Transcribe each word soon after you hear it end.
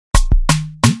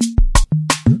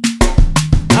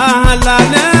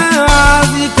أهلنا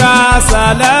بك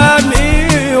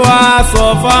سلامي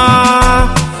وصفا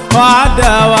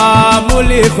ودوام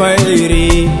الخير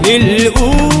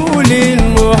للأولي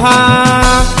المها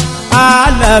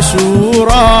على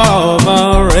شورى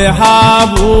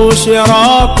مرحب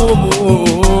شراكم.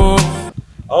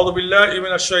 أعوذ بالله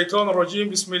من الشيطان الرجيم.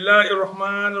 بسم الله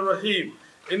الرحمن الرحيم.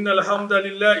 إن الحمد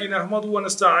لله نحمده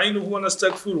ونستعينه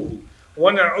ونستغفره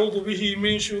ونعوذ به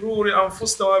من شرور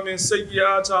أنفسنا ومن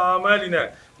سيئات أعمالنا.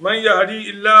 من يهدي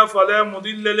الله فلا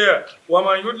مضل له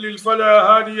ومن يضلل فلا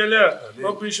هادي له.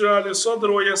 رب اشرح لي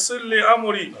صدري ويسر لي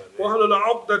أمري واحلل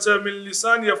عقدة من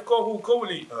لساني يفقهوا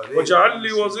قولي واجعل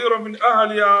لي وزيرا من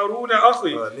أهلي هارون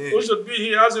أخي اشدد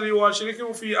به أزري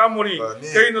وأشركه في أمري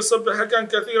كي نسبحك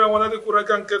كثيرا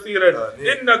ونذكرك كثيرا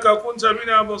إنك كنت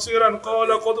بنا بصيرا. قال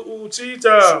قد أوتيت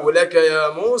سؤلك يا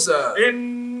موسى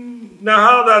إن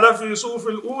هذا لفي صحف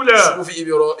الأولى صحف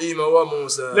إبراهيم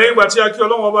وموسى. lẹ́yìn ìgbà tí a kí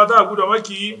Ọlọ́run ọba tá a gbọ́dọ̀ mọ́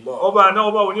kí ọba àná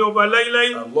ọba òní ọba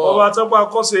láíláí ọba àtọ́gbà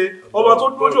kọ́sẹ̀ ọba tó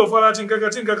dójú òfarati nǹkankan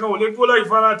tí nǹkankan ò lè dúró láì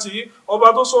farati ọba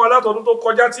tó sọ wa látọdún tó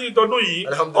kọjá tí ìdọdún yìí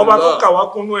ọba tó kà wá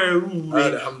kúnnú ẹrú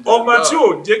rẹ̀ ọba tí ò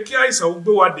jẹ́ kí àìsàn ó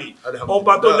gbé wa dé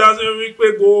ọba tó dá sí wípé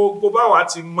gbogbo báwa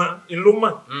ti mọ ìlú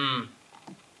mọ̀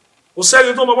kò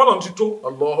sẹ́ni tó mọ bọ́lọ̀ ti tó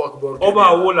ọba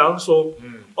àwo là ń sọ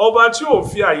ọba tí ò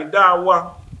fi àìdá wa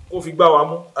kó fi gbá wa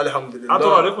mú. Alhamdulillah.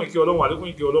 Atọ́rọ̀ àlékún ìkẹ́ Ọlọ́run, àlékún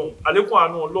ìkẹ́ Ọlọ́run, àlékún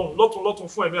àánú Ọlọ́run lọ́tún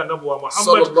fún ẹ̀mí ànábì wa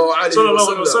Muhammad sallallahu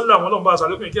alaihi wasallam. Ọlọ́run bá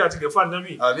àlékún ìkẹ́ àti ìkẹ́ fún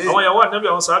ànábì. Àwọn ìyàwó ànábì,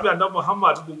 àwọn sàábì ànábì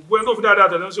Muhammad, gbogbo ẹni tó fi dáadáa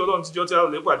tẹ̀lé sí Ọlọ́run tíjọ́ tí a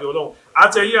lè pàdé Ọlọ́run.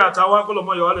 Àtẹ̀yẹ àtàwọn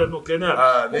akọ́lọ́mọ yọ wálẹ̀ nù kẹ́nà.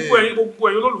 Gbogbo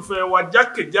ẹ̀yin olólùfẹ́ wa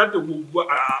jákèjádò gbogbo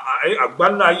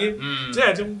àgbáńlá ayé tí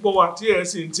ẹ̀ ti ń gbọ́ wa, tí ẹ̀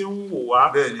sì ti ń wò wá.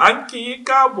 À ń kí yín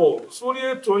káàbọ̀ sórí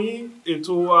ètò yín,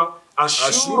 ètò wa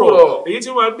Àṣúrọ̀, èyí tí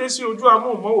wọ́n dé sí ojú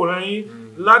amóhùnmáwòrán yín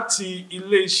láti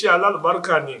ilé-iṣẹ́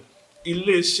alálùbáríkà ni,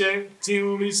 ilé-iṣẹ́ tí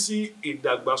ń rí sí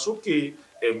ìdàgbàsókè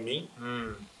ẹ̀mí,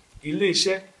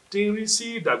 ilé-iṣẹ́ tí ń rí sí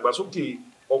ìdàgbàsókè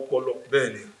ọpọlọ,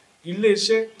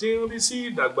 ilé-iṣẹ́ tí ń rí sí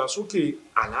ìdàgbàsókè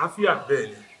àlàáfíà,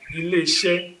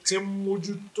 ilé-iṣẹ́ tí ń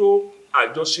mójútó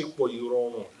àjọṣepọ̀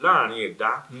ìrọ̀rùn láàrin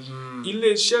ẹ̀dá,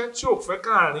 ilé-iṣẹ́ tí ò fẹ́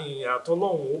káàrin ìyàn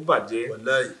àtọlọ́run ó bàjẹ́,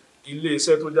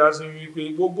 ilé-iṣẹ́ tó já sí wípé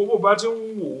gbogbo bó bá ti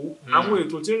ń wò ó àwọn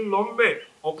ètò tí ń lọ ń bẹ̀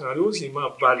ọkàn rẹ̀ ó sì máa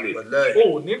balẹ̀ ó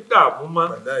ní dààmú mọ́.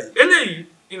 Eléyìí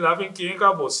ni la fi ń kí yín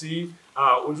káàbọ̀ sí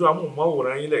ojú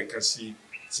amóhùnmáwòrán yín lẹ́ẹ̀kan sí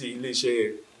ti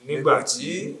ilé-iṣẹ́ Nígbà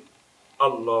Tí.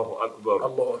 Allahu Akbar.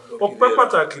 Ọpẹ́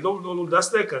pàtàkì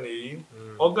lolùdásílẹ̀ kan nìyí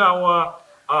ọ̀gá wa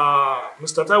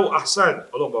Mr. Taiwo Hassan,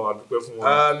 Ọlọ́run bá wa dúpẹ́ fún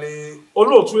wọn.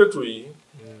 Olóòtú ètò yìí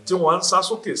tí wọ́n ń sá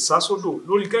sókè sá sódò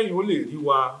lórí kẹ́yìn ó lè rí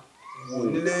wa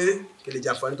nílé kele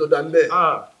jàǹfààní tó dá ń bẹ.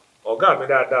 Ọ̀gá mi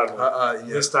dáadáa nù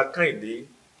Mr. Kẹ́hìndé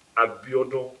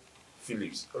Abíọ́dún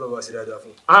Phillips. Ọlọ́run wá sí dáadáa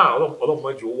fún. Ọlọ́run má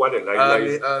jẹ́ ó wálẹ̀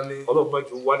láíláí. Ọlọ́run má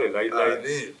jẹ́ ó wálẹ̀ láíláí.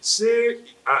 Ṣé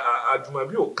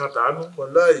àjùmọ̀bí ò kan tàánú?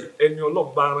 Ẹni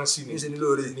Ọlọ́run bá rán sí ni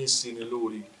ní sí ni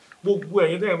lóore. Gbogbo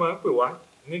ẹ̀yin tẹ́ ẹ máa ń pè wá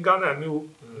ní Ghana ní o,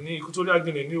 ní Equatorial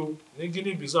Guinea ní o, ní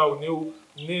Guinea Bissau ní o,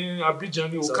 ní Abidjan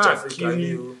ní o,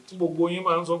 káàkiri tí gbogbo yín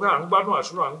máa ń sọ pé à ń gbádùn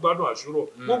àṣúrò, à ń gbádùn àṣúrò.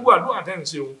 Gbogbo àdúrà tẹ́ ń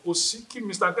ṣe o, kò sí kí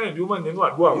Mr. Kẹ́hìndé ó mọ̀ nínú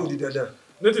àdúrà o.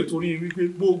 Nítorí wípé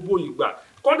gbogbo ìgbà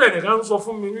kọ́dà nìkan ń sọ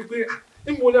fún mi wípé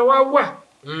ìmọ̀lẹ̀ wa wà.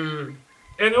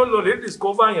 Ẹni ó lọ lè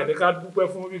discover yẹn ní ká dúpẹ́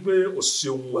fún wípé ò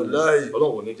ṣeun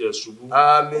Ọlọ́run ò ní jẹ́ ṣubú.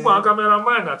 Gbogbo àwọn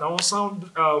cameraman àtàwọn sound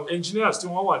engineers tí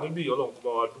wọ́n wà níbí Ọlọ́run kó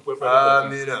bá wa dúpẹ́ fún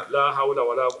ẹ̀kọ́. La hawla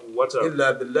wala quwwata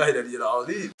illa billahi al-aliyyil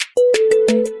azim.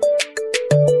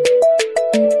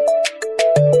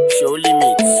 Show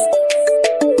limits.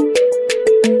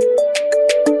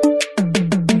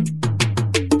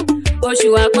 Oṣù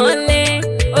àpọ́nlé,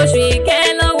 oṣù ìkẹ́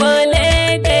ló wọlé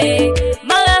dé.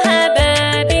 Marhaba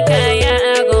bika ya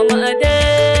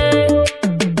Ramadan.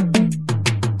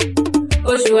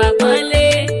 Oṣù àpọ́nlé,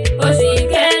 oṣù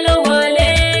ìkẹ́ ló wọlé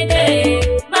dé.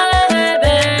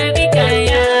 Marhaba bika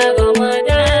ya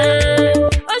Ramadan.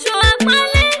 Oṣù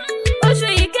àpọ́nlé, oṣù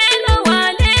ìkẹ́ ló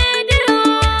wọlé dé o.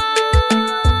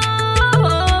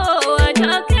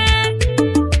 Àjọkẹ́,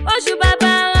 oṣù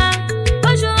bàbàrà,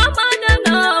 oṣù Ramadan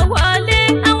náà wọlé.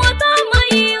 Àwọn tó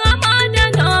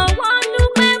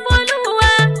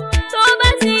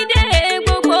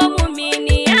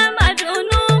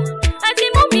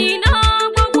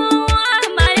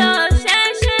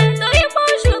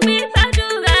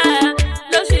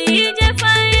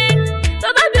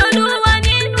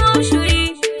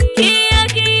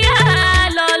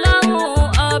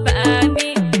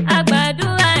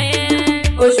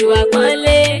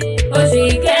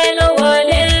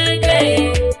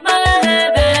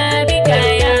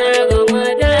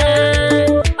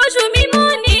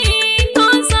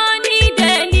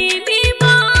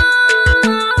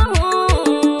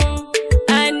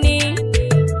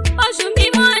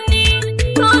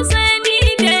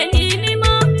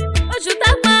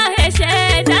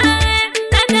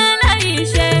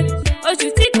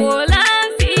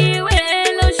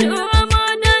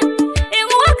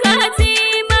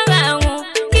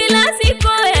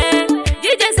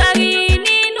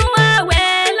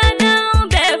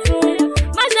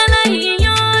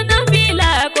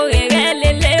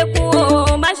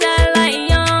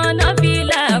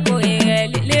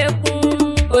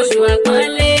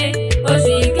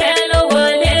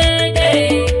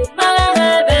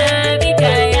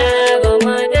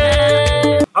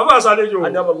lálejò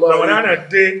Ramadan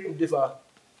dé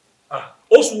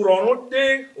oṣù rọrùn dé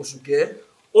oṣù kẹ́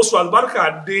oṣù àlùbáríkà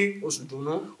dé oṣù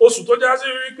dùnnú oṣù tó já sí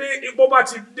wípé ipò bá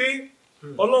ti dé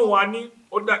ọlọ́run á ní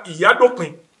ó dá ìyà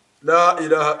dópin la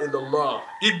ilaha illallah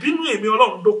ìbínú èmi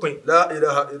ọlọ́run dópin la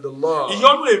ilaha illallah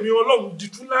ìyọ́nú èmi ọlọ́run di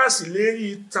túláàsì lérí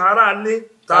tara lé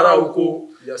tara oko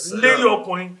lérí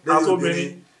ọkùnrin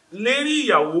àtobìnrin lérí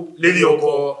ìyàwó lérí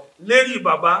ọkọ lérí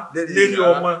bàbá lérí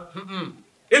ọmọ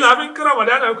ìlà fi ń kí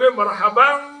Ramadan pé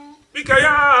marhaban bika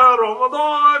ya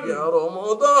Ramadan ya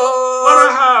Ramadan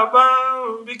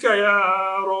marhaban bika ya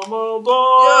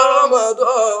Ramadan ya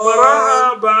Ramadan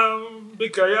marhaban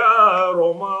bika ya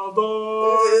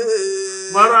Ramadan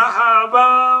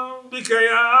marhaban bika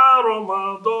ya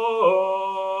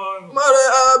Ramadan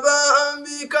marhaban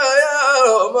bika ya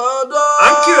Ramadan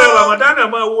akire Ramadan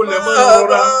máa wọlé máa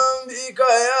rọra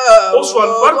oṣù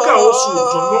àlùbáríkà oṣù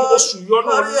ìdùnnú oṣù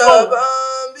yọ́nú Ọlọ́run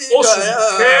oṣù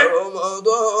ìkẹ́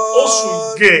oṣù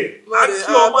ìgẹ̀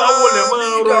akí ọmọ awolẹ̀ máa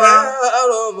rọra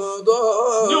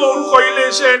ní orúkọ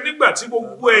iléeṣẹ́ nígbà tí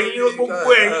gbogbo ẹ̀yin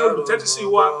olùtẹ́tísí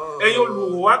wa ẹ̀yin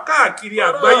olùwò wa káàkiri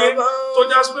àgbáyé tó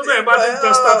já sí pé bẹ́ẹ̀ bá ti ń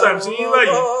tan StarTimes yín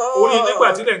báyìí orí nígbà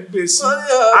tí lẹ̀ ń gbé sí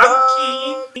à ń kí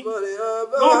yín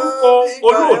lórúkọ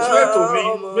olóòtú ètò mi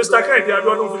Mr. Kẹ́hìndé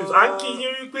Abíọ́dún Phillips à ń kí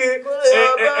yín wípé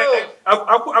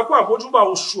akú àbójúbà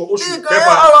oṣù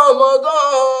kẹfà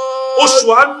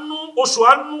oṣù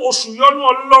àánú oṣù yọ́nú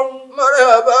Ọlọ́run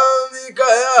marhaban bika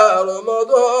ya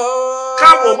Ramadan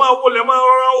káàbọ̀ máa wọlé máa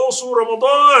rọra oṣù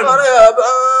Ramadan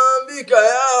marhaban bika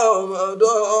ya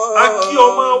Ramadan akí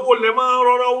ọmọ wọlé máa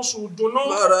rọra oṣù dùnnú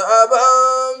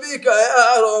marhaban bika ya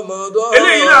Ramadan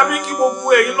eléyìí náà bí kí gbogbo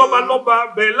ẹ̀yin lọ́balọ́ba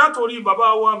bẹ̀rẹ̀ látòrí bàbá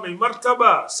wa Mai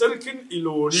Martaba Serikin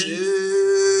Ìlọrin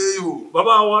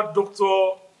bàbá wa Dr.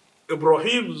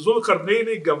 Ibrahim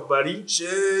Zulkarnaini Gambari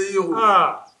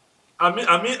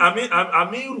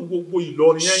amiru gbogbo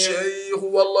Ìlọrin yẹn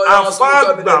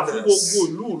àfáàgbà fún gbogbo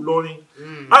ìlú Ìlọrin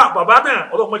bàbá náà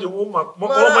ọlọ́mọdé wọn máa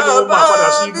padà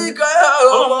sí ibú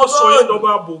ọlọ́mọ sọ yín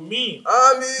lọ́ba bòmí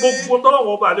gbogbo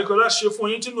tọ́lọ́wọ́ ọba àdékọ́lá ṣe fún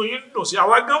yín tínú yín dùn sí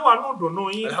àwa gán wà nù dùnú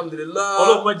yín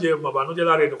ọlọ́mọdé bàbánújẹ́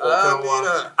lára ẹnì kọ̀ọ̀kan wa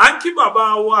à ń kí bàbá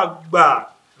wa gbà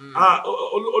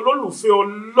olólùfẹ́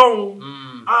Ọlọ́run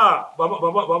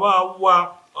bàbá wa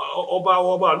ọba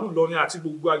ìlú Ìlọrin àti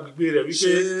gbogbo agbègbè rẹ̀ wípé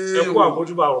ẹ kú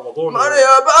àmójúbà Ramadan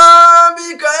marhaban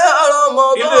bika ya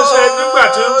Ramadan iléeṣẹ́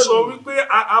Nígbàtí ń sọ wípé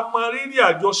a mọ rírì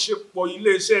àjọṣepọ̀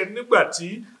iléeṣẹ́ Nígbàtí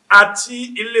àti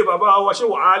ilé bàbá wa ṣe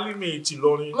wà álímì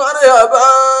tìlọrin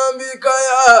marhaban bika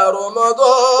ya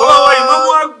Ramadan ọlọ́wọ́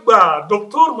ìmáàmù àgbà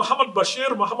Dr. Muhammad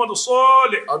Bashir Muhammad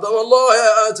Saleh adamallahu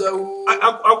hayatahu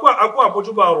akú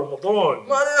àmójúbà Ramadan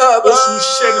marhaban oṣù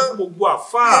iṣẹ́ ní fún gbogbo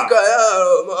àfáà bika ya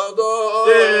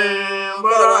Ramadan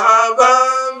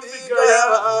marhaban bika ya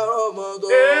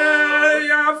Ramadan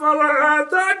ya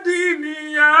farahata dini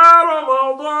ya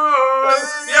Ramadan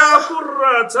ya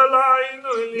qurratal ayn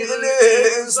lil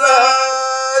insan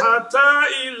hatta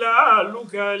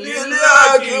ilaluka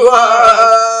للأكوى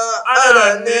على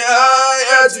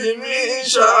النهاية من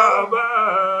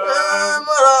شعبان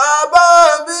مرحبا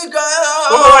بك يا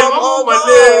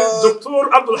رمضان دكتور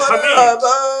عبد الحميد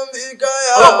مرحبا بك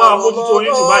يا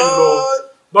رمضان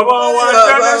bàbá wa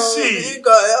Jánásì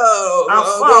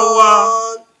àfáà wa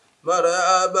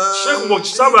Sheikh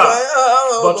Mujtaba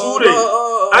Bature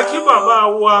akí bàbá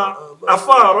wa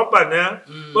àfáà Rabbana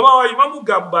bàbá wa Imam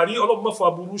Gambari ọlọ́mọ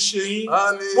fàbùrú ṣe yín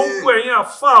gbogbo ẹ̀yin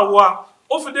àfáà wa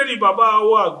ó fi dé ní bàbá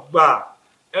wa gbà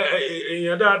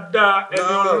èèyàn dáadáa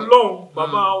ẹni Ọlọ́run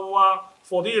bàbá wa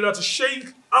Fadilatu Sheikh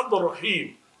Abdulrahim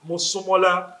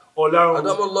Mosúnmọ́lá Ọlọ́run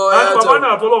àti bàbá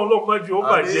náà tọ́lọ́run lọ́pọ̀ mẹ́jọ ó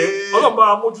bàjẹ́ ọlọ́pàá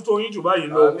amójútó yín jù báyìí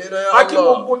lọ akí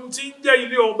gbogbo tí ń jẹ́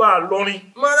ilé ọba Ìlọrin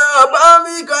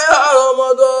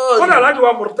kódà láti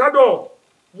wa Murtado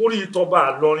múrí ìtọ́ba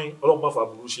Ìlọrin ọlọ́pàá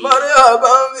fàbùrú ṣe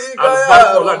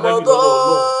àlùbáríkọ̀ láti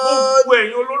gbogbo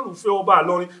ẹ̀yin olólùfẹ́ ọba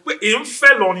Ìlọrin pé èyí ń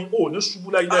fẹ́ lọrin ò ní ṣubú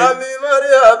láyé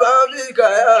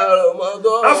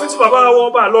àfi tí bàbá wa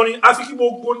ọba Ìlọrin àfi kí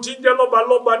gbogbo tí ń jẹ́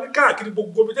lọ́ba ní káàkiri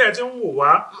gbogbo bí tẹ́ẹ̀ tí ń wò wá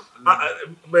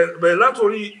bẹ̀rẹ̀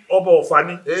látòrí ọba Ọ̀fà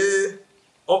ni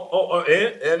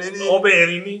ọba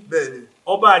Ẹ̀rin ni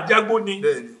ọba Àjágbó ni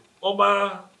ọba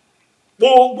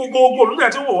gbogbo olùdíje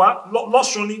tí ń wò wá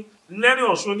lọ́ṣun ni lẹ́rìn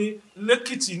Ọ̀ṣun ni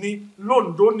lẹ́kìtì ni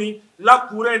lóńdó ni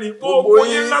lákùrẹ́ ni gbogbo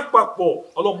yín lápapọ̀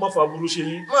ọlọ́run má fa burú ṣe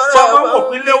yín fọwọ́ wọ̀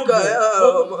pínlẹ̀ Ògùn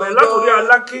bẹ̀rẹ̀ látòrí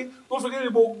Aláké tó fi kéde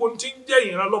gbogbo tí ń jẹ́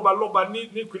ìran lọ́balọ́ba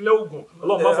nípínlẹ̀ Ògùn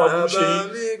ọlọ́run má fa burú ṣe yín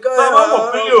fọwọ́ wọ̀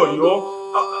pínlẹ̀ Ọ̀yọ́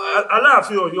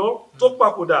Aláàfin Ọ̀yọ́ tó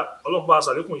papòdà ọlọ́run bá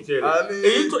aṣàlékún ìkẹ́ rẹ̀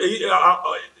èyí tó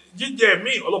jíjẹ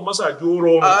mi Ọlọ́run má ṣàjò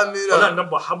rọrùn Ọlọ́run náà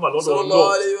Muhammad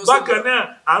lọ́dọ̀ bákan náà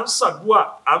à ń ṣàdúà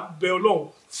à ń bẹ Ọlọ́run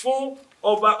fún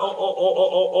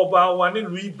ọba wa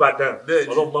nílùú Ìbàdàn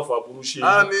Ọlọ́run má fa burú ṣe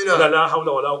la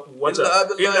hawla wala quwwata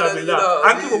illa billah a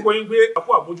kí gbogbo yín gbé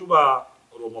àpò àbójúbà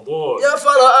Ramadan ya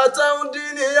fara'atan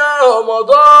dini ya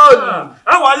Ramadan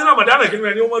àwọn ayé Ramadan kí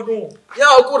ni ó mọ́ dùn ya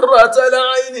qurratal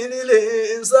ayni lil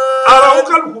insan ara ó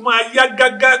kálukú máa yá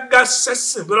gágágá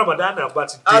sẹ́sìn bí Ramadan bá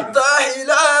ti dé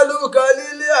atahilaluka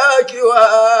lil akiwa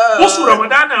oṣù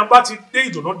Ramadan bá ti dé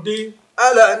ìdùnnú dé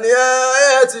ala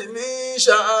niyati min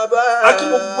sha'ban a kí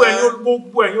gbogbo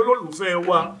ẹ̀yin olólùfẹ́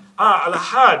wa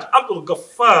Alhaj Abdul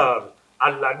Ghaffar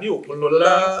Alani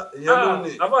Okunlola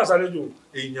àbá àsàlejò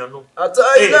èèyàn nù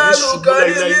atahilaluka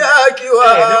lil akiwa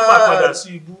ní máa padà sí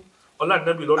ibú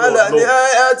Ọlánàbí lọ́lọ́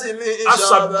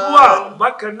aṣàdúà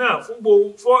bákan náà fún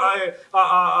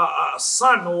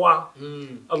sàn wa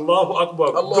Allahu Akbar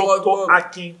Dr.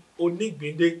 Akin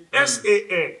Onígbìndé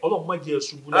SAN Ọlọ́run má jẹ́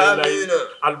ṣubú láíláí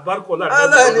albarka Ọlánàbí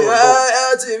lọ́lọ́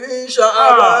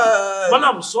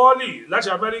Malam Sọ́ọ̀lì láti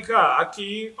Amẹ́ríkà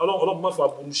Akin Ọlọ́run má fa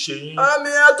burú ṣe yín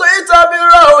àmì àtọ́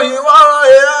ìtàbírà òyìnbó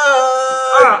ọ̀yà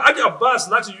Ajá Abbas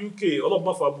láti UK Ọlọ́run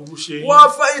má fa burú ṣe yín wọ́n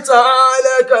fẹ́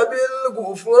ìtàlẹ́kà bil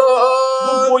gufran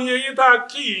gbogbo yẹyin tá a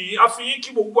kí i a fi yín kí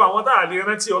gbogbo àwọn tá a lè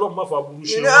rántí Ọlọ́run má fa burú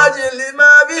ṣe min ajli ma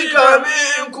bika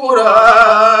min qura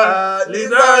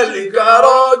lidhalika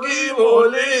ragimu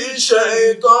li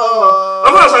shaytan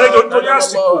àwọn àṣàlejò nítorí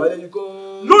àsìkò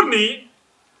lónìí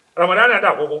Ramadan àdá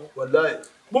àkọ́kọ́ wallahi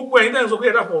gbogbo ẹ̀yin náà sọ pé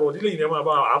ẹ̀dá fọ̀rọ̀ nílé ìrìn máa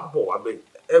bá a ń bọ̀ wá bẹ́ẹ̀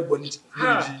ẹgbọ̀n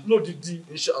lódìdí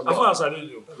inshallah àwọn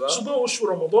àṣàlejò ṣùgbọ́n oṣù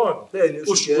Ramadan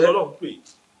oṣù Ọlọ́run pé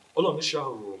Ọlọ́run ní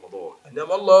shahru Ramadan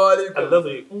anama Allah alaykum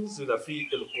alladhi unzila fihi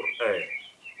al-Qur'an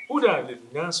hudan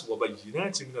lin-nas wa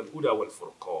bayyinatin min al-huda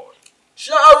wal-furqan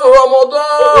شهر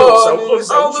رمضان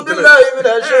أعوذ بالله من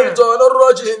الشيطان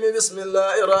الرجيم بسم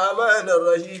الله الرحمن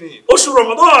الرحيم oṣù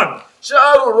Ramadan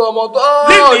شهر رمضان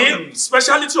lẹ́yìn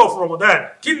speciality of Ramadan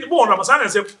kí ni bọ́ọ̀ Ramadan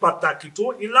ṣe pàtàkì tó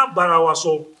ńlá bára wa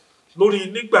sọ lórí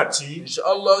nígbàtí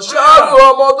inshallah شهر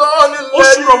رمضان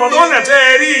oṣù Ramadan tẹ́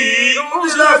ẹ rí yìí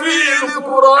أنزل فيه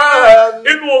القرآن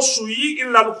inú oṣù yìí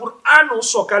ìlànà Al-Qur'an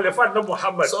sọ̀kalẹ̀ fún Ànábì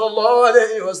Muhammad صلى الله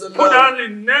عليه وسلم hudan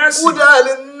lin-nas هدى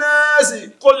للناس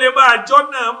kó lè máa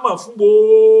jọ́nà mọ̀ fún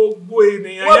gbogbo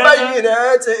ènìyàn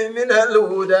وبينات من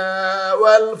الهدى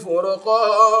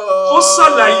والفرقان kó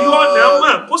ṣàlàyé ọ̀nà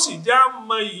mọ̀ kó sì já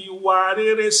mọ ìwà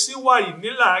rere síwá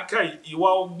ìnílàákà ìwà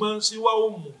ọgbọ́n síwá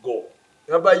òmùgọ̀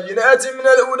وبينات من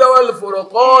الهدى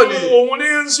والفرقان òun ní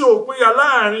ń ṣe òpinya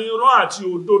láàrin irọ́ àti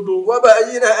òdodo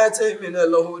وبينات من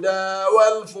الهدى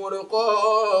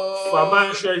والفرقان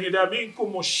faman shahida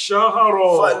minkumu shahra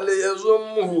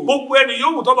فليصمه gbogbo ẹni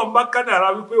yòówù tọ́lọ̀ ń bá kádàrá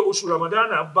wípé oṣù Ramadan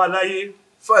bá láyé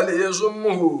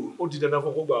فليصمه ó di dandan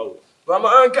fún kó gbà o.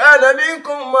 فمن كان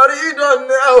منكم مريضا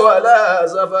أو على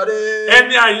سفر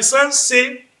ẹni àìsàn ṣe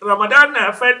Ramadan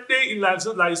fẹ́ dé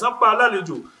ìlàìsàn pa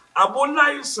alálejò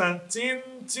àbóláìsàn tí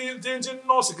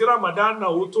nọ́ọ̀sì kí Ramadan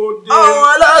ó tó dé أو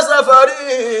على سفر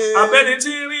abẹ́ni tí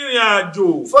ń rìnrìn àjò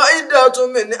فعدة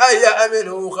من أيام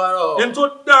أخرى ní tó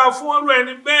dáa fún ọ̀rọ̀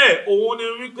ẹni bẹ́ẹ̀ òun ni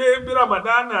wípé bí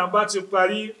Ramadan bá ti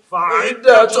parí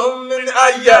فعدة من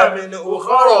أيام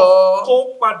أخرى kó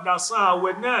padà san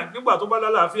àwẹ̀ náà nígbà tó bá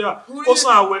lálàáfíà kó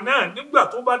san àwẹ̀ náà nígbà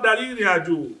tó bá darí ìrìn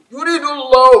àjò. يريد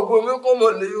الله بكم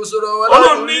اليسر ولا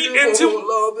Ọlọ́run ní يريد etí بكم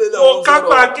الله mo kápá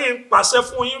بالعسر kí n pàṣẹ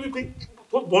fún yín wípé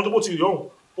tó gbọ́n tó bó ti rí ọ̀hún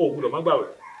ó gbọ́dọ̀ má gbààwẹ̀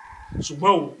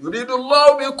ṣùgbọ́n o يريد الله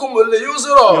بكم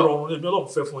اليسر ìrọ̀rùn lèmi Ọlọ́run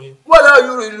fẹ́ fún yín. ولا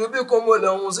يريد بكم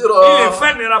العسر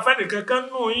ìfẹ́ nira fẹ́ni kankan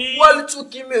nù yín.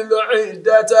 ولتكملوا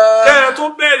العدة kẹ́ ẹ tó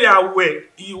bẹ̀rẹ̀ àwẹ̀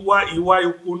ìwà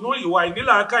ìkùnú ìwà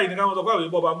ìnílàáká ìníkà wọn sọ pé àwọn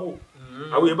ìbọn bá mú o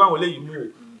àwọn ìbá wọn léyìí mú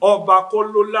o ọba kọ́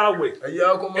ló láwẹ̀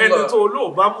حياكم ẹni الله tó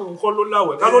olóòbá mú un kọ́ ló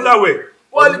láwẹ̀ ká ló láwẹ̀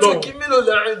ولتكملوا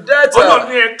العدة Ọlọ́run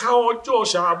ní ẹ̀ka ọjọ́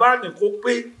Ṣàbáànì kó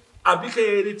pé àbí kẹ́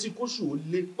ẹ retí kóṣù ó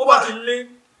lé bó bá ti lé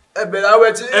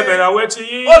أبراوتي ẹ bẹ̀rẹ̀ àwẹ̀ tí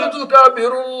yín.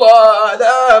 ولتكبروا الله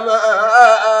على ما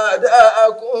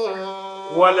هداكم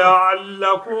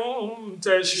ولعلكم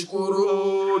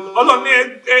تشكرون Ọlọ́run ní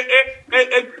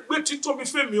ẹ gbé títóbi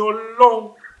fẹ́mi Ọlọ́run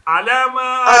àlámà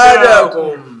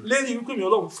هداكم lẹ́yìn wípé mi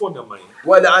Ọlọ́run fọ̀nà mọ̀ yín.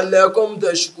 ولعلكم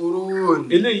تشكرون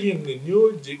eléyìí ni ó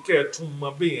jẹ́ kẹ́ ẹ tún mọ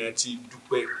béèyàn ti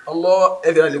dúpẹ́. الله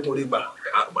أفعل لكم ربا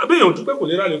béèyàn ò dúpẹ́ kò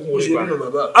lè rálẹ̀ kún orí مشيرين bá.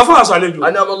 بابا afọ àṣàlejò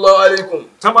أنعم الله عليكم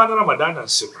tábà ní Ramadan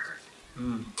ṣe pàtàkì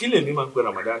kí lèmi máa ń pe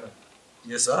Ramadan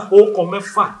يسا ó kọ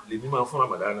mẹ́fà lèmi máa ń fún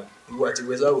Ramadan. ìwàtí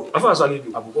wẹ̀sáwò afọ àṣàlejò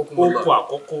àbùkọ́kùn ó mọ́lá kọ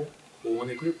àkọ́kọ́ òun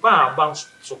ni pé bá a bá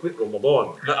sọ pé Ramadan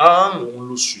naam òun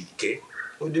lóṣù ìkẹ́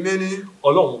òdìmẹ́ni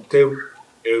Ọlọ́run kẹrù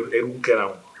ẹrú kẹra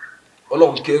wọn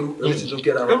Ọlọ́run kẹrù ẹrú ti tún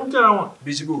kẹra wọn. ẹrú kẹra wọn.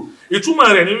 Bísíbò. ìtumọ̀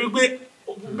rẹ̀ ni wípé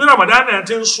bí Ramadan náà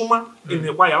ti ń súnmọ́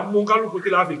ìnípa yà ń mú kálukú kí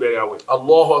láàfin bẹ̀rẹ̀ àwẹ̀.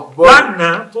 Allahu Akbar.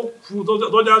 lánàá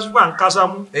tó já sípà ń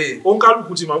kásámú òun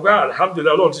kálukú ti mọ̀ pé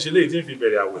alhamdulilayi Ọlọ́run ti ṣe léyìí tí ń fi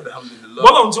bẹ̀rẹ̀ àwẹ̀.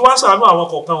 bọ́lọ̀ ti wá ṣàánú àwọn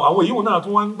kọ̀ọ̀kan àwọn èyí náà tó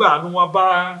wá ń gbà àánú wá bá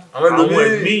àwọn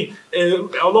ẹ̀mí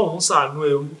Ọlọ́run ṣàánú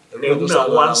ẹrú náà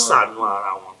wá ń ṣàánú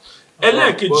ara wọn.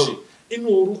 ẹlẹ́ẹ̀kejì inú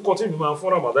orúkọ tí mi máa fún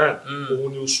Ramadan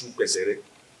òun ni oṣù pẹ̀sẹ̀rẹ́.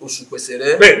 Oṣù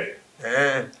pẹ̀sẹ̀rẹ́.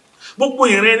 bẹ́ẹ̀ gbogbo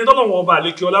ìrìn ẹni tọ́lọ̀ wọn bá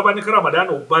àlékè ọlá bá ní kí Ramadan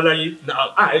ò bá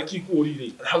láyé kí kú oríire.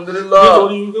 Alhamdulillah.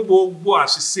 nítorí wípé gbogbo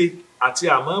àṣìṣe àti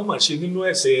àmọ̀ọ́mọ̀ ṣe nínú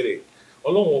ẹ̀ṣẹ̀ rẹ̀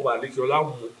Ọlọ́run ọba àlékè ọlá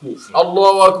mú kú òfin.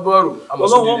 Allahu Akbar.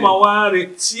 Ọlọ́run máa wá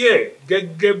retí ẹ̀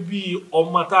gẹ́gẹ́ bí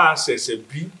ọmọ tá a ṣẹ̀ṣẹ̀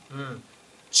bí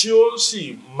tí ó sì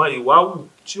mọ ìwà wù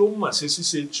tí ó mọ̀ ṣe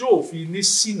ṣíṣe tí ó fi ní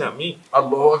sínà mí.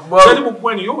 Allahu Akbar. sẹ́ni gbogbo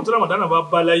ẹni yóò tí Ramadan bá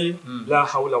bá láyé la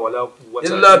hawla wala quwwata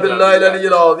illa billahi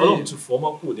al-aliyyil azim. Ọlọ́run ti fọ́ ọmọ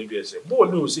kúrò níbi ẹ̀ṣẹ̀ bóò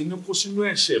ni ò ṣe ní kó sínú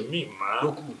ẹ̀ṣẹ̀ míì máa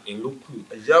ìlókù.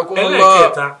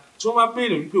 ẹlẹ́ẹ̀kẹta tí wọ́n bá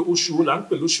béèrè wípé oṣù wo là ń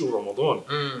pè lóṣù Ramadan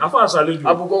afáàṣàlejò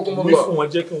wí fún wọn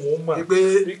jẹ́ kí wọ́n mọ̀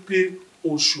wípé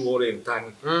oṣù Ọ̀rẹ̀ǹta ni.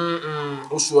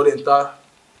 oṣù Ọ̀rẹ̀ǹta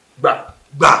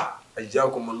gbà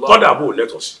kọ́dà bò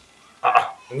lẹ́tọ̀ sí.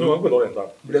 ní wọ́n ń pè lọ́rẹ̀ǹta.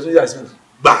 bílẹ̀ tó yà sí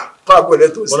gbà kọ́dà bò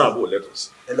lẹ́tọ̀ sí. kọ́dà bò lẹ́tọ̀ sí.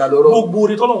 ẹ̀là lọ́rọ̀ gbogbo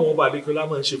orin tọ́lọ̀ wọn bá adékọ́lá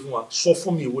máa ń ṣe fún wa sọ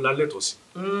fún mi ìwo la lẹ́tọ̀ sí.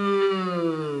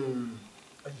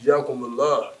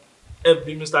 ẹ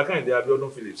bí Mr. Kehinde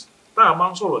Abiodun Phillips tá a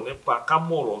máa ń sọ̀rọ̀ nípa ká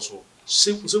mọ̀ ọ̀rọ̀ sọ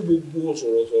ṣé gbogbo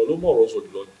sọ̀rọ̀ ló mọ̀ ọ̀rọ̀ sọ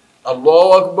jùlọ ni.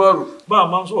 Allahu Akbar. bá a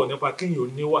máa ń sọ̀rọ̀ nípa kéèyàn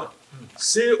níwà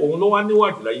ṣé òun ló wá níwà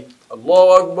jù láyé. Allahu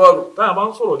Akbar. tá a máa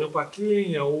ń sọ̀rọ̀ nípa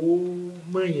kéèyàn ó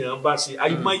mọ̀yàn bá ṣe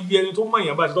àyèmáyé ẹni tó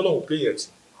mọ̀yàn bá ṣe tọ́lọ́hùn kéèyàn ti.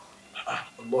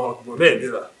 Allahu Akbar. bẹ́ẹ̀ ni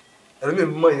ẹni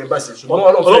mi mọ̀yàn bá ṣe ṣùgbọ́n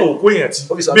Ọlọ́hun kéèyàn ti.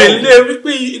 bẹ́ẹ̀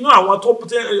wípé inú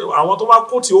àwọn tó bá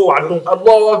kó tí ó wà dùn.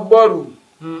 Allahu Akbar.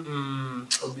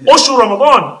 oṣù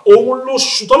Ramadan òun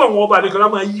lóṣù tọ́lọ́hun ọba àlekọ́lá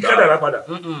máa yí kádàrá padà.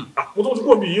 mo tó tún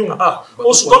kò bí yíwọ̀n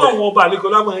oṣù tọ́lọ́hun ọba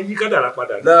àlekọ́lá máa yí kádàrá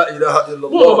padà. La ilaha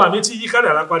illallah. bó ọba mi ti yí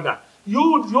kádàrá padà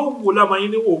yóò wò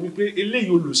lámàyín níwò wípé eléyìí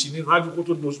olùsí nínú ajúkó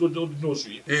tó dín oṣù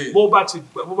yìí bó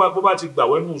bá ti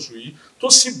gbàwẹ́ nínú oṣù yìí tó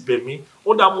sì bẹ̀mí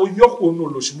ó dá mo yọkù nínú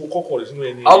olùsí mo kọ́kọ́ rẹ̀ sínú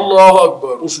ẹni. Allahu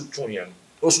Akbar. oṣù tún yẹn ni.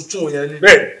 oṣù tún yẹn ni.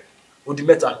 bẹ́ẹ̀ ó di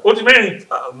mẹ́ta. ó di mẹ́rin.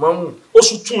 mọ́mú.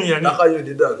 oṣù tún yẹn ni. lákàyè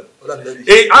òde dàrú.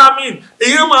 àmín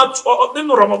èyí máa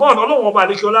nínú Ramadan Ọlọ́run ọba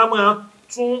àlekíọlá máa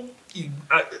tún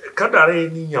kádàrá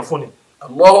ẹni yàn fún ni.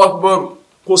 Allahu Akbar.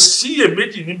 kò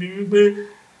síyèméjì níbi wípé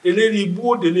eléri ibú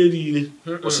òde lérí ire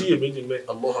kò sí iyèméjì mẹ́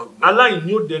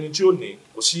aláìní òde ẹni tí ó ní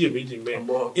kò sí iyèméjì mẹ́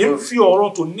ń fi ọ̀rọ̀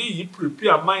tó ní yìí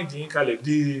prepare mind yín kalẹ̀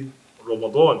dé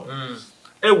Ramadan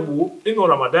ẹ wo nínú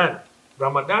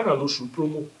Ramadan lóṣù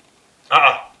promo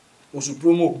oṣù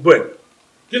promo bẹ́ẹ̀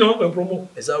kí ni wọ́n pè promo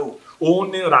ẹ̀sà wo òun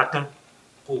ní ra kan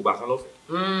kó gbà kan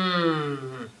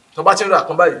lọ́fẹ̀ẹ́. tó bá ti ń ra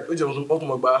kan báyìí ó jẹ́ ohun tó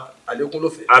mọ̀ gba àlékún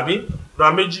lọ́fẹ̀ẹ́. àbí ra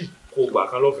méjì kó gbà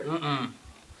kan lọ́fẹ̀ẹ́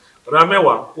ra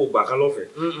mẹ́wàá kó gbà kan lọ́fẹ̀ẹ́.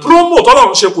 promo tọ́lọ̀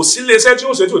ń ṣe kò sí iléeṣẹ́ tí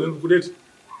ó ṣe tí ò ní liquidate.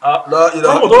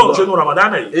 promo tọ́lọ̀ ń ṣe ní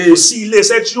Ramadan yìí kò sí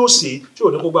iléeṣẹ́ tí ó ṣe tí ò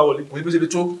ní kó gbá wọlé. kò sí bó ṣe lè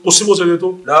tó. kò sí bó ṣe lè tó.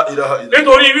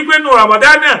 nítorí wípé ní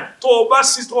Ramadan tó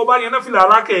o bá yẹn náà fi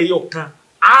làrá kẹ ẹyọ kan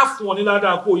á fún ọ ní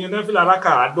ládàá kó o yẹn náà fi làrá kà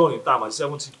àádọ́rin tá a mọ̀ sí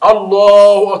 70.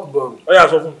 Allahu Akbar. ó yá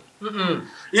sọ fún mi.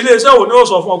 iléeṣẹ́ wo ni ó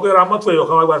sọ fún ọ pé ra mọ́tò ẹyọ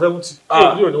kan wá gba 70.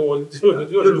 tí ò ní wọlé tí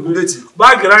ò ní liquidate.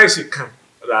 báàgì ráìsì kan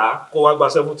rà á kó wá gba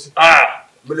 70.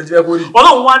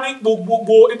 Ọlọ́run wá ní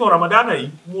gbogbo inú Ramadan yìí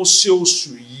mo ṣe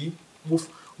oṣù yìí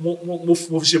mo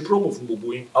fi ṣe promo fún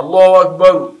gbogbo yín. Allahu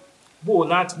Akbar. bó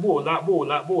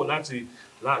o láti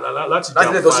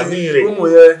jàǹfààní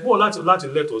rẹ̀ bó o láti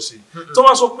lẹ́tọ̀ọ́ sí. tó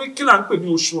wá sọ pé kí là ń pè ní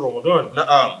oṣù Ramadan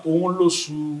òun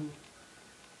lóṣù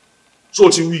tó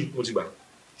ti wí mo ti gbà.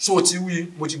 tó ti wí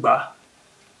mo ti gbà.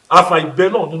 afa ìbẹ́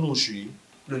náà nínú oṣù yìí.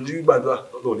 lónìí gbàdúrà.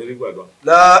 lónìí gbàdúrà.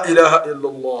 La ilaha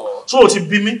illallah. tó ti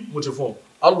bí mi mo ti fún ọ.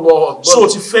 Allahu Akbar. so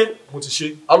ti fẹ́ mo ti ṣe.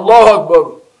 Allahu Akbar.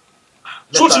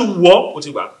 so ti wọ́ mo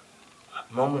ti gbà.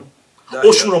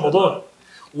 oṣù Ramadan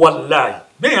wàláì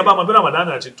bẹ́ẹ̀ yẹn bá ma bí Ramadan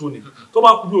àti tó ni tó bá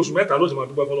kú bí oṣù mẹ́ta ló ti máa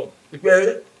dúpẹ́ fọlọ́. ìpẹ́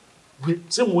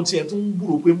ṣé mo tiẹ̀ tún ń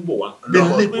gbúrò pé ń bọ̀ wá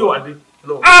lè pé wà dé.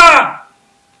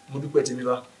 mo dúpẹ́ tèmi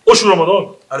bá. oṣù Ramadan.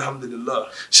 alhamdulillah.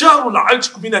 shahrul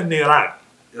atq minan niran.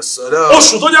 yasala.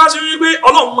 oṣù tó já sí wípé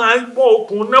Ọlọ́run máa ń bọ́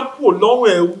okùn náà kúrò lọ́rùn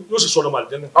ẹ̀rú yóò sì sọ̀rọ̀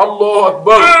màlìjẹ́nà. Allahu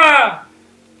Akbar.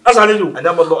 asàlejò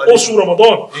oṣù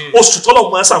Ramadan oṣù tọ́lọ̀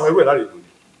máa ń sàwọn ẹrú ẹ̀ lálejò.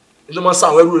 ìjọba máa ń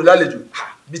sàwọn ẹrú rẹ̀ lálejò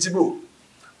bí tí bò.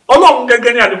 Ọlọ́run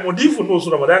gẹ́gẹ́ ní àlùmọ̀dífù ní oṣù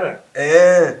Ramadan.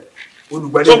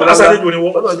 olùgbàlejò asàlejò ni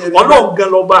wọ́n Ọlọ́run gẹ́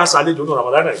lọ bá asàlejò ní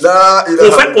Ramadan. kò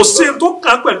fẹ́ kò sí tó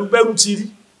kàn pẹ̀lú bẹ́rù ti rí.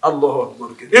 Allahu Akbar.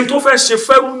 n tó fẹ́ ṣe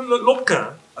fẹ́rù ló kàn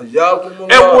Ayakumullah.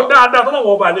 ẹ wo dáadáa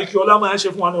tọ́lọ́wọ́ ọba àlekí ọlá máa ń ṣe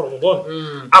fún wa ní Ramadan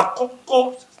àkọ́kọ́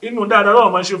inú dáadáa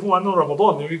lọ́wọ́ máa ń ṣe fún wa ní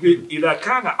Ramadan ní wípé idha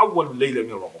kana awwalu layla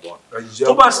min Ramadan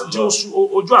tó bá jẹ́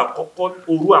ojú àkọ́kọ́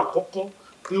òru àkọ́kọ́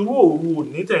irú òru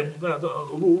òní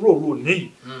òru òní yìí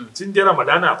tí ń jẹ́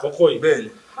Ramadan àkọ́kọ́ yìí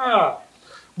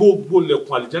gbogbo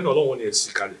lẹ̀kùn àlìjẹ́nà Ọlọ́run ni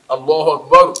ẹ̀sìn kalẹ̀. Allahu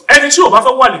Akbar. ẹni tí ò bá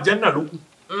fẹ́ wà àlìjẹ́nà ló kù.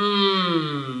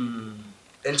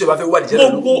 ẹni tí ò bá fẹ́ wà àlìjẹ́nà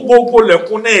ló kù. gbogbo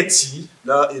lẹ̀kùn náà tì í.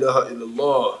 La ilaha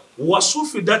illallah.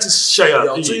 wàsúfì dá ti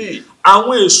ṣàyàtì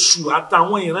àwọn èṣù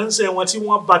àtàwọn ìránṣẹ́ wọn tí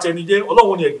wọ́n bá tẹni jẹ́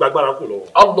Ọlọ́run ni ẹgbàgbára kù lọ́wọ́.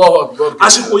 Allahu Akbar.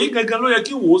 àsìkò yìí gangan ló yẹ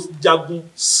kí wò ó jagun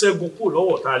ṣẹ́gun kù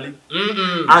lọ́wọ́ ta lé.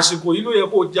 àsìkò yìí ló yẹ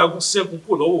kó jagun ṣẹ́gun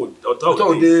kù lọ́wọ́ ọ̀tá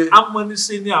òde.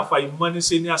 amọ́nisẹ́ ní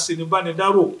àfàìmọ́nisẹ́ ní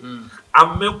aṣenibánidárò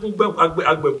amẹ́kún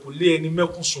agbẹ̀kúnlé ẹni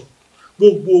mẹ́kún sùn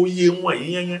gbogbo iye wọn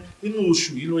yìí yẹn nínú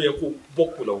oṣù yìí ló yẹ kó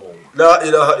bọ́kù lọ́wọ́ wọn. La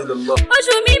ilaha illallah.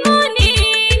 oṣù mímọ́ ni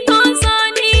tó ń sọ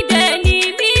ní dẹni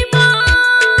mímọ́.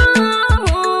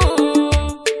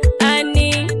 àní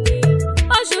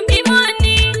oṣù mímọ́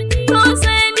ni tó ń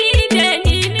sọ ní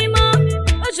dẹni mímọ́.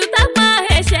 oṣù tápá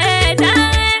ẹ̀ṣẹ̀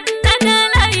dáadáa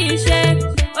láì ṣe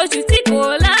oṣù tí kò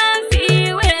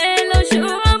láfiwé lóṣù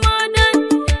Ramadan.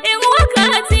 ìrun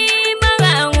wákàtí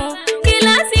márùn-ún kí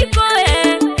lásìkò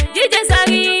ẹ̀ jíjẹ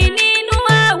sàrí nínú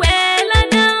àwẹ̀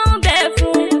ládàá ń bẹ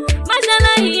fún.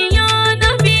 máṣálá ìyan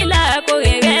náfìlà kò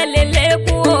rẹ̀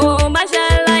lélẹ́kùn o.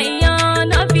 máṣálá ìyan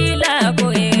náfìlà kò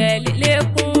rẹ̀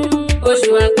lélẹ́kùn.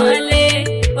 oṣù àpọ́nlé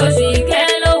oṣù ìkẹ́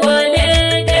ló wọlé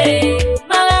dé.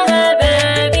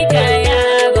 marhaban bika ya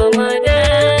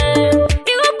Ramadan.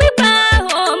 irun pípa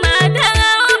ò máa dára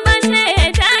ó máa ṣe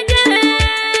ẹ̀dá jẹ́.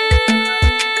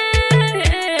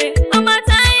 ọmọ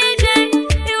táyé jẹ́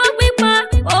irun pípa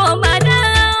ò máa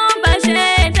dára ó máa ṣe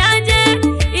ẹ̀dá jẹ́.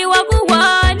 ìwọ̀kuwọ̀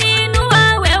nínú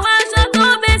àwẹ̀ wáṣọ tó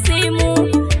bẹ́sì mu.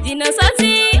 jìnnà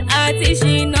sọ́tì àti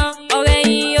ṣìnà ọ̀rẹ́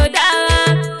yìí ò dára.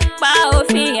 pa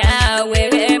òfin àwẹ̀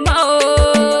rẹ̀ mọ́ o.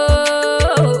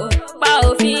 pa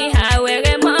òfin àwẹ̀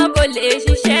rẹ̀ mọ́ kó lè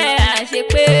ṣiṣẹ́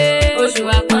àṣepé. oṣù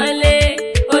àpọ́nlé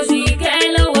oṣù ìkẹ́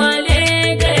ló wọlé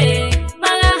dé.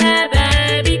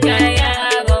 marhaban bika ya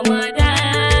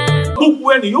Ramadan. gbogbo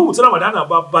ẹni yòówù tí Ramadan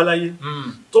bá bá láyé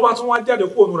tó bá tún wá jáde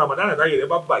kó nu Ramadan láyé rẹ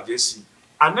bá bàjẹ́ sí i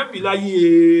Ànábì láyé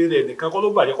rẹ̀ nìkan kọ́ ló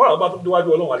bàjẹ́ kọ́ra ló bá tún déwájú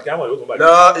Ọlọ́run àti àwọn yóò tún bàjẹ́.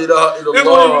 La ilaha illallah.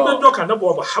 nítorí wípé dọ́kà Ànábì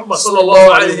wa Muhammad sallallahu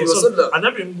alayhi wa sallam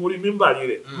Ànábì ń gorí mímbàrí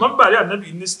rẹ̀ mímbàrí Ànábì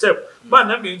ní step bá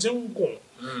Ànábì ti ń gùn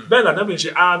bẹ́ẹ̀ ni Ànábì ń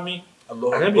ṣe àmì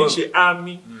Ànábì ń ṣe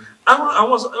àmì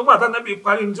àwọn ẹgbẹ́ àti Ànábì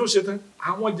parí ní tí ó ṣe tán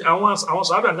àwọn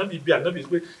sàábà Ànábì bí Ànábì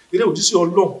pé ilé òjíṣẹ́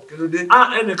Ọlọ́run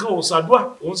ẹnìkan ò ṣàdúà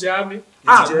òun ṣe àmì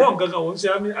àgbọ̀n gangan òun ṣe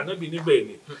àmì Ànábì níbẹ̀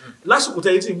ni lásìkò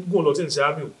tẹ́yẹ tí ń gùn lọ tí ń ṣe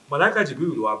àmì o màláíkà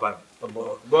Jibril ló wá bá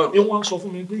mi. wọ́n sọ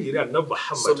fún mi pé ìrẹ́ Ànábì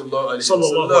Muhammad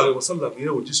sallallahu alaihi wasallam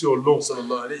ìrẹ́ òjíṣẹ́ Ọlọ́run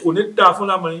kò ní dáa fún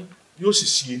lámàrin yóò sì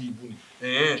ṣe eré ibú ni.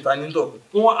 ta ni tọ̀.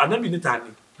 wọ́n Ànábì ní ta ni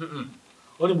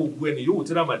wọ́n ní gbogbo ẹni yòówù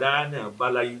tí Ramadan bá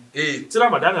láyé tí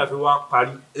Ramadan fi wá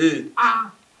parí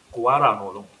kò wá rà nù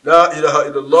Ọlọ́run. La ilaha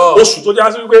illallah. oṣù tó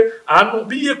já sí wípé àánú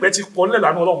bí yèpẹ̀ ti pọ̀ nílẹ̀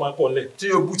lánàá Ọlọ́run máa ń pọ̀ nílẹ̀. tí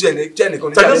yóò bú jẹ́ nìkan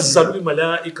ní tanazzalu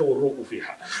al-malaika war-ruhu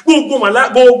fiha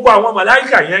gbogbo àwọn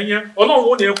màláìkà yẹn Ọlọ́run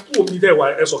ó ní ẹ kú omi dẹ̀ wá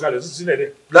ẹ sọ̀kalẹ̀ sílẹ̀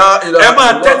dẹ̀. La ilaha ẹ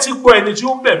máa tẹ́tí gbọ́ ẹni tí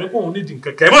ó ń bẹ̀ mí kóhun nídìí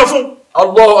kẹ̀kẹ́ ẹ máa fún.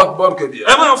 Allahu akbar kabira.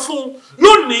 ẹ máa fún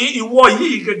lónìí ìwọ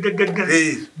yìí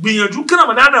gẹ́gẹ́gẹ́gẹ́ gbìyànjú kí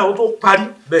Ramadan ó tó parí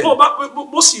tó bá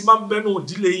bó sì máa ń bẹnu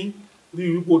ìdílé yín rí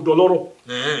ipò dọlọ́rọ̀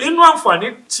nínú àǹfààní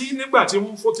tí nígbà tí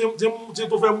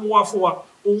tó fẹ́ mú wá fún wa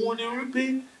òun ni wípé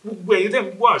gbogbo ẹ̀yin tẹ́ ń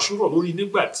gbọ́ àṣúrọ̀ lórí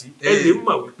nígbà tí ẹ lè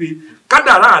mọ̀ wípé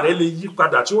kádàrá rẹ lè yí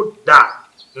padà tí ó dáa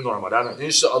nínú Ramadan.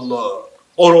 Inshallah.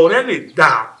 ọ̀rọ̀ rẹ lè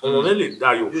dáa ọ̀rọ̀ rẹ lè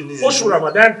dáa yòó oṣù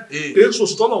Ramadan kì í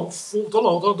ṣoṣù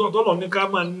tọ́lọ̀ ní ká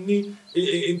máa ní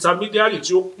intermediary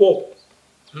tí ó pọ̀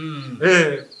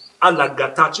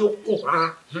alàgàtà tí ó pọ̀ rárá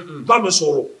bá mi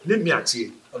sọ̀rọ̀ lémi àti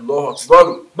ẹ̀. Allahu akbar.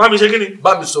 bá mi ṣe kí ni.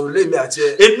 bá mi sọ̀rọ̀ lémi àti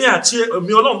ẹ̀. èmi àti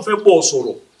èmi Ọlọ́run fẹ́ bọ́ ọ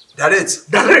sọ̀rọ̀.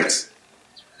 direct.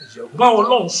 báwo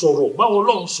Ọlọ́run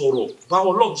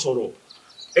sọ̀rọ̀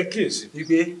ẹ kíyèsí.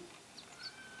 wípé.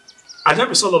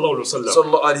 Ànábì sallallahu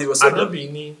alaihi wasallam. Ànábì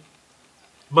ní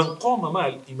man qama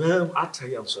ma'al imam hatta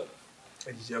yansarif.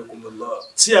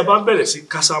 tí ẹ bá bẹ̀rẹ̀ sí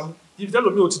kásámù ibi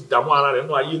tẹ́lẹ̀ mi ò ti dààmú ara rẹ̀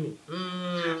nínú ayé nù.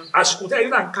 àsìkò tẹ́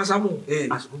ẹ̀yìn náà ń kásámù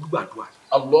àsìkò gbígbàdúrà.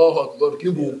 Allahu akbar kí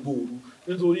gbogbo òru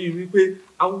nítorí wípé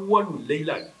awwalu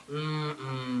layla ni.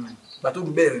 ìgbà tó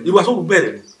rú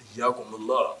bẹ̀rẹ̀ ni.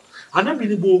 Iyyakumullah. Ànábì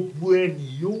ní gbogbo ẹni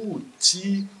yóò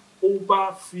tí ó bá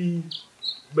fi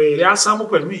bẹ̀rẹ̀ asámú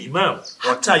pẹ̀lú imam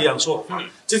hatta yansarif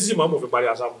títí tí màmú fi parí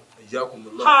asámú.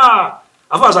 Iyyakumullah.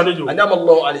 àfàṣàlejò.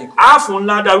 Anamallahu alaykum. àáfún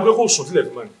ńlá dá wípé kò sùn tilẹ̀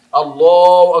fún mi.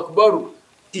 Allahu akbar.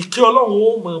 ìkẹ́ Ọlọ́run ó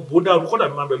mọ bó dàrú kọ́dà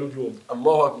mi máa bẹ lójú omi.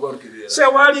 Allahu akbar kiri. ṣé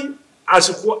wá rí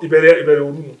àsìkò ìbẹ̀rẹ̀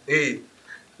òru nù.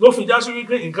 ló fi já sí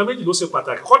wípé nǹkan méjì ló ṣe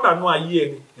pàtàkì kọ́dà nú ayé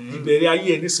ẹni ìbẹ̀rẹ̀ ayé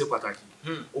ẹni ṣe pàtàkì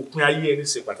òpin ayé ẹni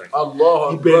ṣe pàtàkì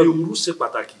ìbẹ̀rẹ̀ òru ṣe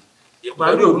pàtàkì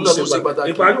ìparí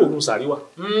òru sàríwá.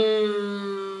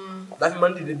 láti máa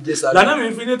ń dìde jẹ sáré. lànà mi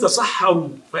fi ní tasaharu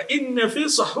fa inna fi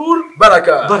sahur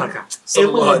baraka ẹ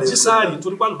máa jí sáré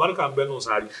torí pàlù baraka ń bẹ nù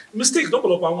sáré mistake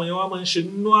lọ́pọ̀lọpọ̀ àwọn yẹn wọ́n máa ń ṣe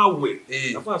nínú àwẹ̀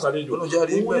àfọwọ́n àṣàlejò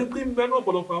òun ní pé ń bẹ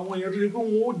lọ́pọ̀lọpọ̀ àwọn yẹn tó ṣe pé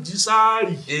wọ́n ó jí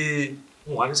sáré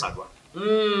wọn wà ní sàdúrà.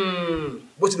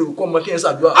 bó ti lè kọ́ ọmọ kí ẹ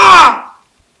sàdúrà.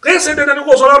 kẹ́sẹ̀ dandan ni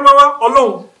kò sọ lọ́wọ́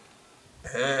Ọlọ́run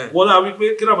wọ́n láwọn wípé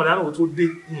kí Ramadan tó dé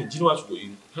ní ìjínú àsìkò yìí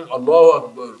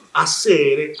àṣẹ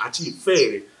rẹ àti ìfẹ́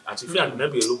rẹ àti ìfẹ́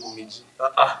ànábì ló mú mi jí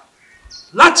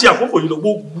láti àkókò yìí lọ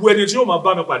gbogbo ẹni tí yóò máa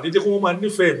bá mi pàdé jẹ́ kó wọ́n máa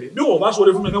nífẹ̀ẹ́ mi bí wọ́n bá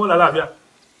sọ̀rọ̀ fún mi káwọn lálàáfíà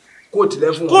kóòdì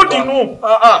lẹ́fún kóòdì nù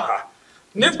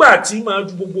nígbà tí máa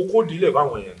ju gbogbo kóòdì ilẹ̀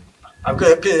báwọn yẹn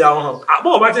akẹ́kẹ́ ya wọn àbọ̀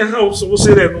ọba tí hàn ó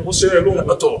ṣeré ẹnu ó ṣeré lóhùn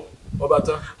ọ̀tọ̀ ọba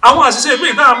tán àwọn àṣìṣe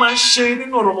ìpín náà máa ń ṣe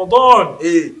nínú Ramadan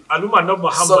alumana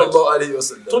Muhammad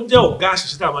tó jẹ́ ọ̀gá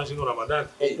àṣìṣe tá a máa ń ṣe nínú Ramadan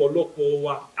ọ̀pọ̀lọpọ̀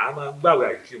wa a máa ń gbàwé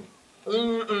àìkírun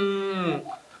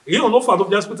èyí wọn ló fà tó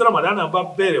fi jásí pé tí Ramadan náà bá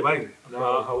bẹ̀rẹ̀ báyìí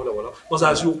wọ́n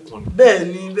sá sí òkun bẹ́ẹ̀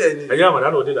ni ẹ̀yà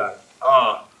Ramadan ò dé dáa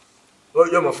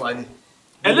yóò mọ̀ fà ní.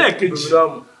 ẹlẹ́ẹ̀kejì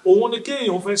òun ni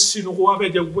kéèyàn fẹ́ sínú kó wá fẹ́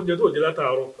jẹ gbogbo oúnjẹ tó jẹ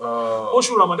látàárọ̀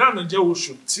oṣù Ramadan jẹ́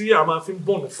oṣù tí a máa fi ń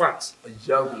bọ̀nù fat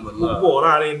gbogbo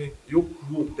ọ̀rá rẹ ni yóò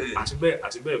kúrò àti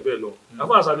bẹ́ẹ̀ lọ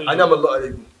àfọ àṣàlejò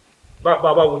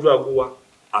bàbá wojú aago wa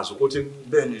àsìkò tí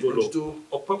ń tó lọ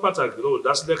ọpẹ́ pàtàkì lọ́wọ́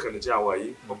dásílẹ̀ kàní tí a wà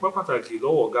yìí ọpẹ́ pàtàkì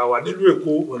lọ́wọ́ ọ̀gá wa nílùú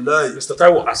Èkó Mr.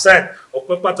 Taiwo Hassan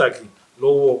ọpẹ́ pàtàkì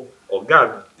lọ́wọ́ ọ̀gá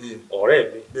mi ọ̀rẹ́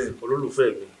mi olólùfẹ́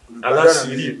mi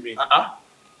aláṣìírí mi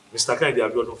Mr. Kẹ́hìndé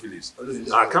Abíọ́dún Phillips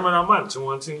cameraman tí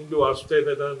wọ́n ti ń gbé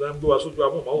wa sójú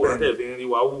amóhùnmáwòrán tẹ̀lé ń rí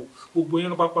wa wò gbogbo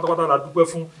yẹn pátápátá la dúpẹ́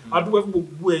fún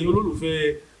gbogbo ẹ̀yin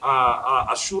olólùfẹ́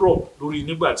àṣúrọ̀ lórí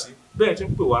nígbàtí bẹ́ẹ̀ tí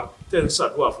ń pè wá tẹ̀ ń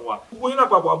ṣàdúrà fún wa gbogbo yín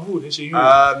lápapọ̀ àbúrò ní ṣe yóò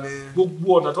gbogbo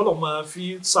ọ̀nà tọ́lọ̀ máa fi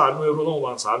ṣàánú ẹrú Ọlọ́run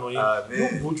wa ṣàánú yín yóò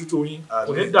bójútó yín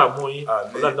kò ní dààmú yín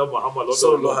ọ̀làdá Muhammad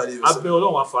lọ́dọ̀ abẹ́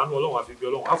Ọlọ́run àfàánú Ọlọ́run àfibẹ́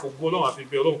Ọlọ́run àfọ̀gbọ́ Ọlọ́run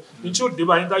àfibẹ́ Ọlọ́run ní tí ó dé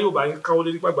bá yín dá yóò bá yín káwọ́ lé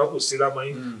nípa ìgbà kò sí lámọ́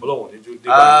yín Ọlọ́run ní tí ó dé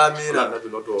bá yín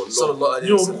lọ́dọ̀ Ọlọ́run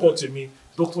ní orúkọ tèmi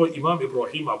Dr. Imam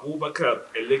Ibrahim Abubakar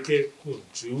Eleke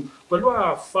Kuntu pẹ̀lú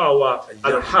àfàwà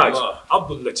Alhaj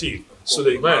Abdul-Lateef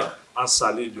Suleiman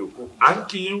Asalejo à ń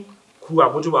kí yín kú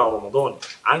àmójúbà Ramadan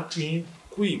à ń kí yín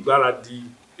kú ìgbáradì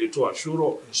ètò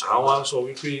àṣúrọ̀ àwọn sọ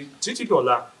wípé títí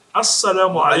dọ̀la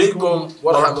assalamu alaikum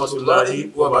wa rahmatullahi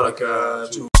wa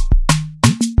barakatuh.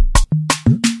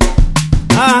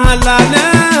 ahlana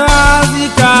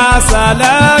bika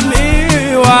salami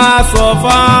wa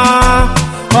safa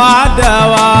wa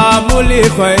dawamul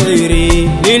khairi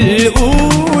lil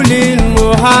ulil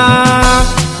muha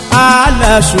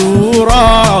على شورى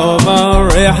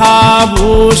مرحب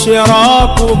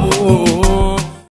شراكم